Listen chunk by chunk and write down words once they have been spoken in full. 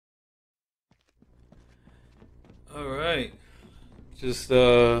All right, just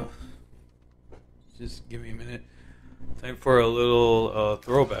just give me a minute. Time for a little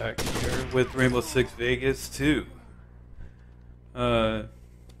throwback here with Rainbow Six Vegas 2. Uh,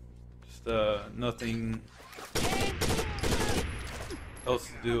 just nothing else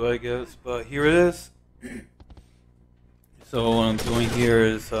to do, I guess. But here it is. So what I'm doing here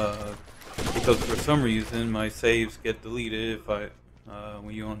is because for some reason my saves get deleted if I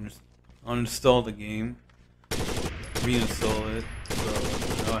when you uninstall the game, reinstall it.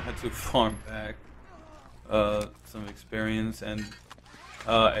 So I had to farm back some experience, and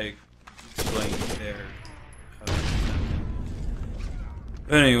I explained there. Uh,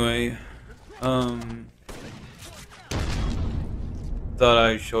 anyway, thought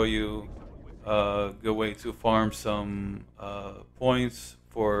I'd show you a good way to farm some points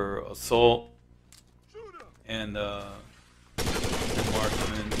for assault and marksman,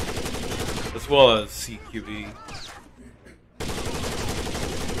 as well as CQB.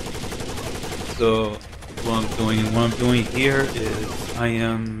 So what I'm doing here is I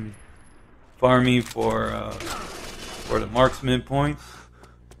am farming for the marksman points.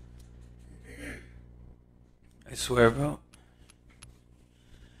 I swear, bro.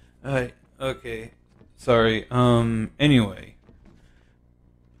 Alright, okay. Sorry. Anyway,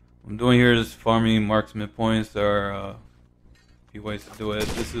 what I'm doing here is farming marksman points. There are a few ways to do it.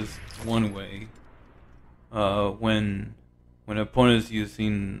 This is one way. When an opponent is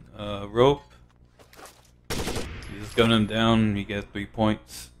using rope, you just gun them down, you get 3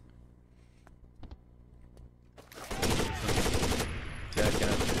 points.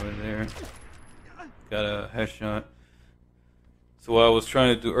 Jackass over there. Got a headshot. So what I was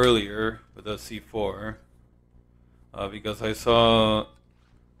trying to do earlier with a C4, because I saw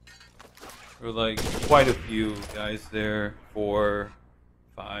there were like quite a few guys there, 4,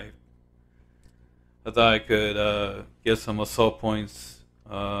 5. I thought I could get some assault points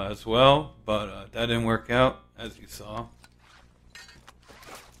as well, but that didn't work out, as you saw.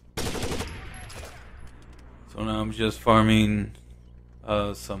 So now I'm just farming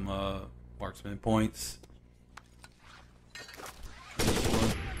some marksman points.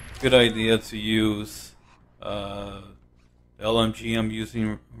 Good idea to use the LMG I'm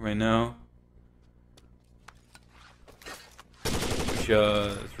using right now, which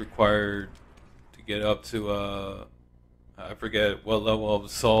is required to get up to I forget what level of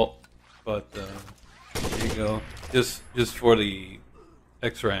assault, but there you go. Just for the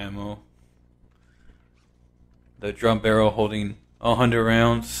extra ammo. The drum barrel holding 100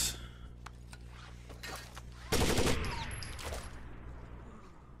 rounds.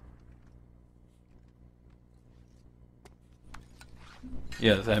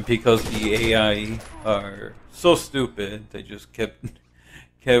 Yes, and because the AI are so stupid, they just kept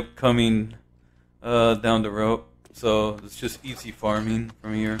coming down the rope. So it's just easy farming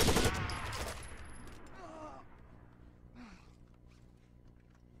from here.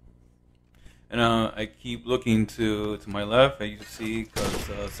 And I keep looking to my left, as you see,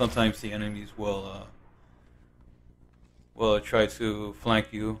 because sometimes the enemies will try to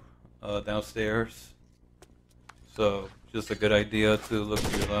flank you downstairs. So just a good idea to look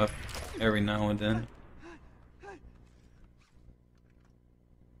to your left every now and then.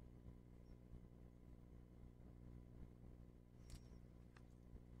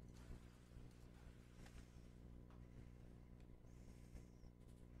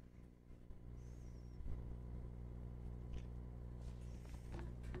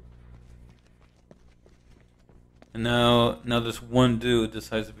 And now this one dude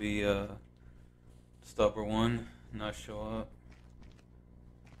decides to be stubborn one, not show up.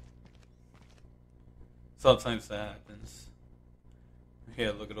 Sometimes that happens.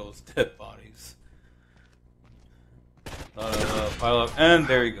 Yeah, look at those dead bodies. Pile up, and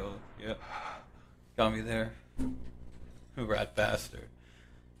there you go. Yep, got me there. Rat bastard.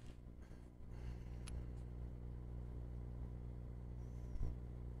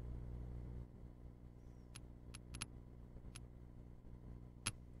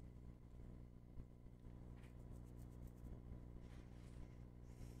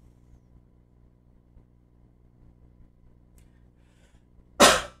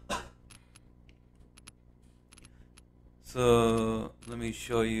 So let me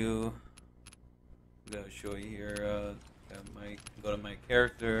show you. I'm gonna show you here. Go to my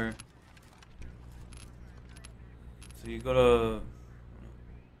character. So you go to.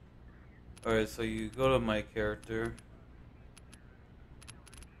 All right. So you go to my character.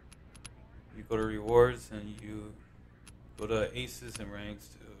 You go to rewards and you go to aces and ranks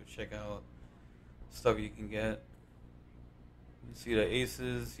to check out stuff you can get. You see the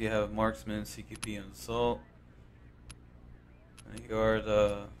aces. You have marksman, CQP, and assault. And here are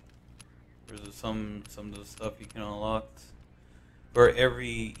there's some of the stuff you can unlock. For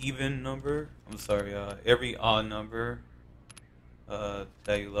every even number, every odd number that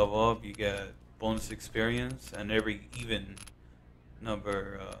you level up, you get bonus experience, and every even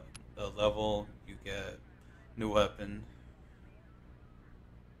number level, you get new weapon.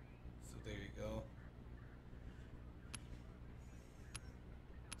 So there you go.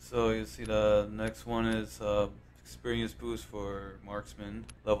 So you see the next one is experience boost for marksman,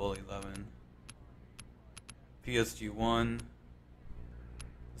 level 11. PSG1.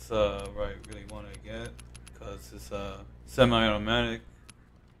 It's what I really want to get because it's semi-automatic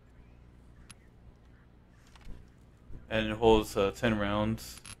and it holds 10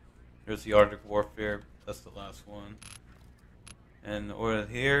 rounds. There's the Arctic Warfare. That's the last one. And over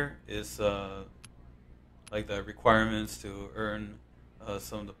here is like the requirements to earn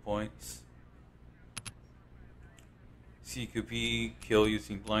some of the points. CQP, kill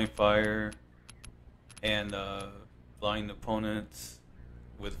using blind fire, and blind opponents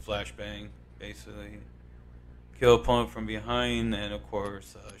with flashbang, basically. Kill opponent from behind, and of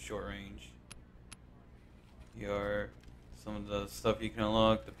course, short range. Here are some of the stuff you can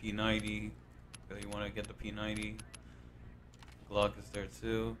unlock. The P90, if you want to get the P90. Glock is there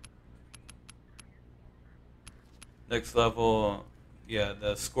too. Next level, yeah,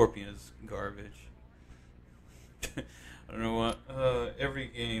 the Scorpion is garbage. I don't know what. Every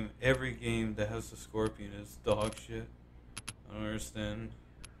game that has the Scorpion is dog shit. I don't understand.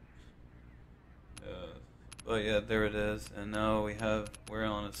 But yeah, there it is. And now we're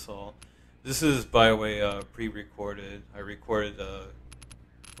on assault. This is, by the way, pre-recorded. I recorded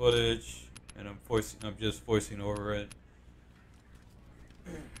footage, and I'm just voicing over it.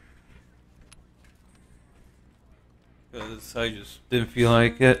 Because I just didn't feel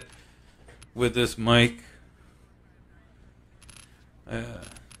like it with this mic. There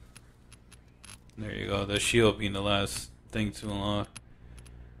you go. The shield being the last thing to unlock.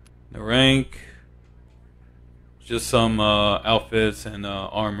 The rank. Just some outfits and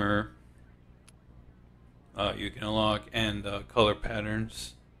armor you can unlock, and color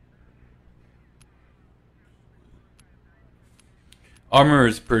patterns. Armor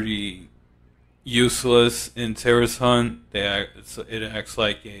is pretty useless in Terrorist Hunt. It acts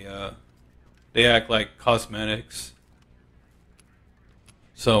like they act like cosmetics.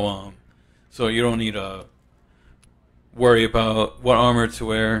 So you don't need to worry about what armor to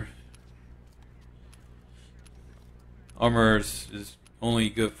wear. Armor is only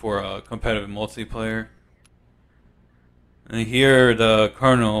good for competitive multiplayer. And here the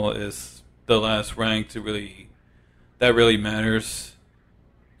Colonel is the last rank that really matters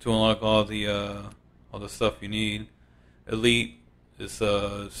to unlock all the stuff you need. Elite is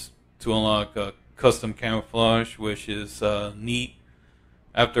to unlock custom camouflage, which is neat.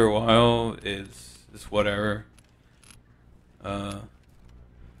 After a while, is whatever. Though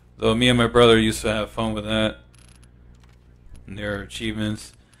me and my brother used to have fun with that. And their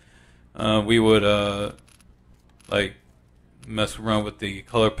achievements, we would like mess around with the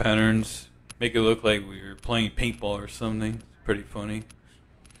color patterns, make it look like we were playing paintball or something. It's pretty funny.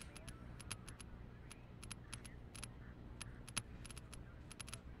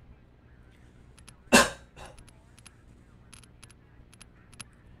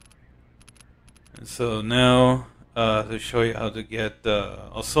 And so now to show you how to get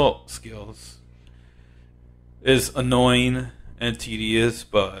assault skills. It's annoying and tedious,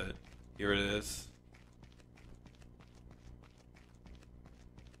 but here it is.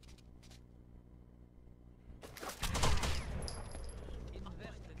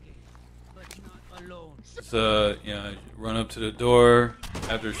 So, run up to the door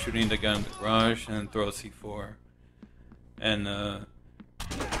after shooting the guy in the garage and throw a C4. And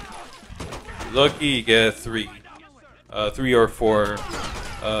lucky you get 3 or 4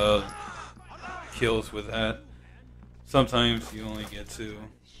 kills with that. Sometimes you only get 2.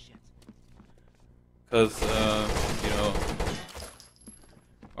 Because,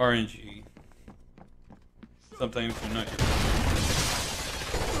 RNG. Sometimes you're not.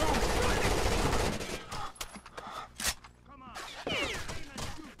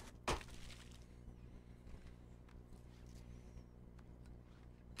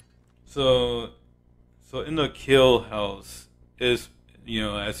 So in the kill house is,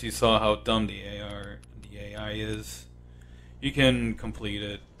 as you saw how dumb the AI is, you can complete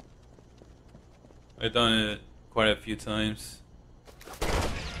it. I've done it quite a few times.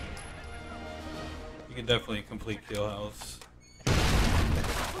 You can definitely complete kill house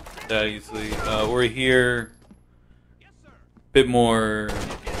that easily. We're here, a bit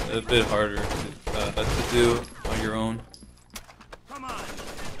harder to do on your own.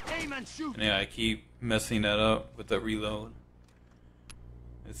 And yeah, I keep messing that up with the reload.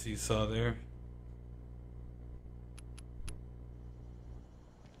 As you saw there.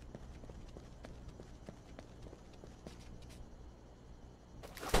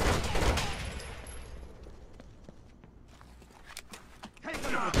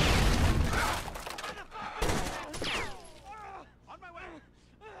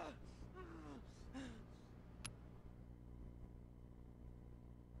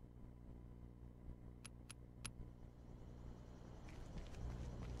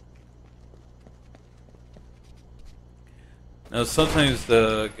 Now sometimes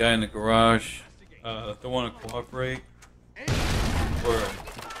the guy in the garage don't want to cooperate, or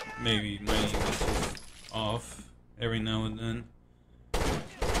maybe my aim is just off every now and then.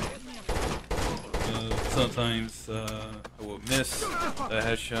 Sometimes I will miss a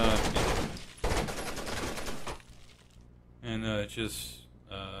headshot, and it just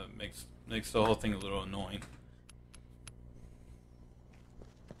makes the whole thing a little annoying.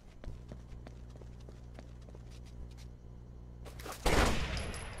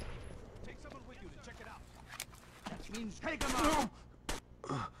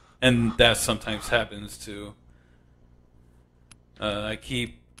 And that sometimes happens too. I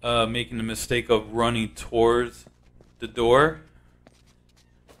keep making the mistake of running towards the door.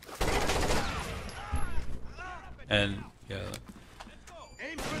 And yeah.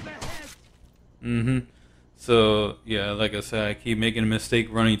 So yeah, like I said, I keep making a mistake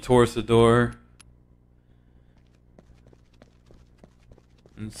running towards the door.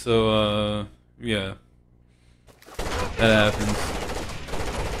 And so yeah. That happens.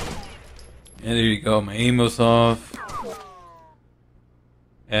 And there you go, my aim was off.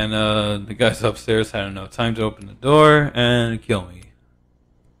 And the guys upstairs had enough time to open the door and kill me.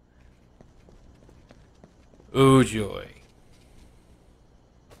 Oh joy.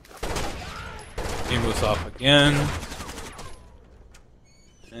 Aim was off again.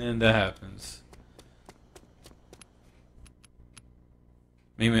 And that happens.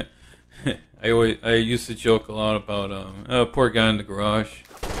 Maybe I used to joke a lot about poor guy in the garage.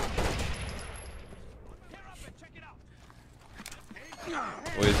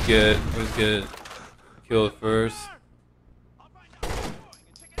 Always get killed first.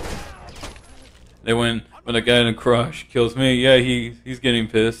 Then when the guy in the garage kills me, yeah, he's getting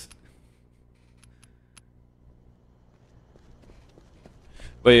pissed.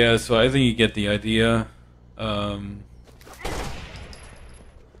 But yeah, so I think you get the idea.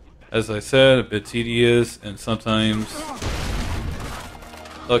 As I said, a bit tedious, and sometimes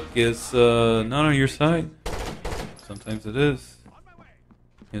luck is not on your side. Sometimes it is.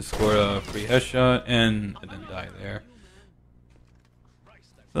 You score a free headshot and then die there.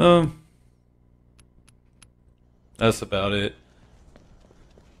 So that's about it.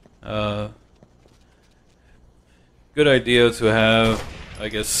 Good idea to have, I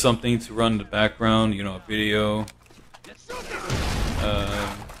guess, something to run in the background. You know, a video.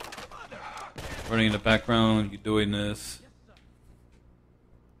 Running in the background, you're doing this.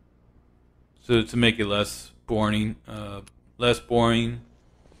 So to make it less boring,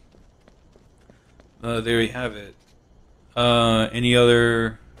 there you have it. Any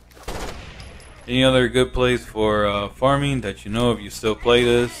other good place for farming that you know of? You still play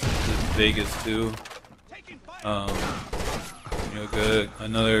this? This is Vegas too. You know,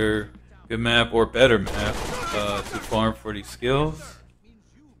 another good map or better map to farm for these skills.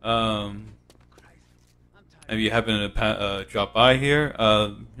 If you happen to drop by here,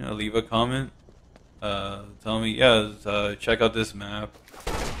 you know, leave a comment. Tell me, yeah, check out this map.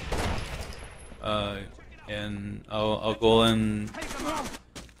 And I'll go and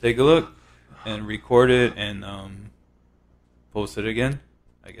take a look and record it and post it again,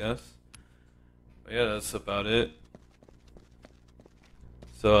 I guess. But yeah, that's about it.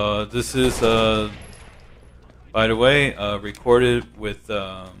 So this is by the way, recorded with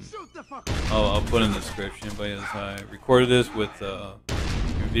I'll put in the description, but yes, I recorded this with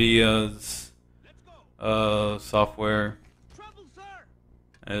NVIDIA's software.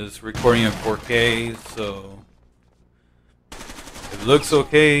 And it's recording in 4K, so if it looks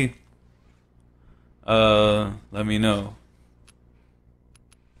okay, let me know.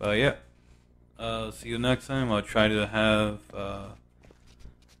 But yeah, see you next time. I'll try to have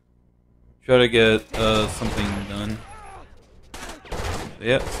try to get something done. But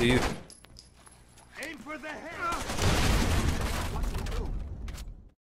yeah, see you.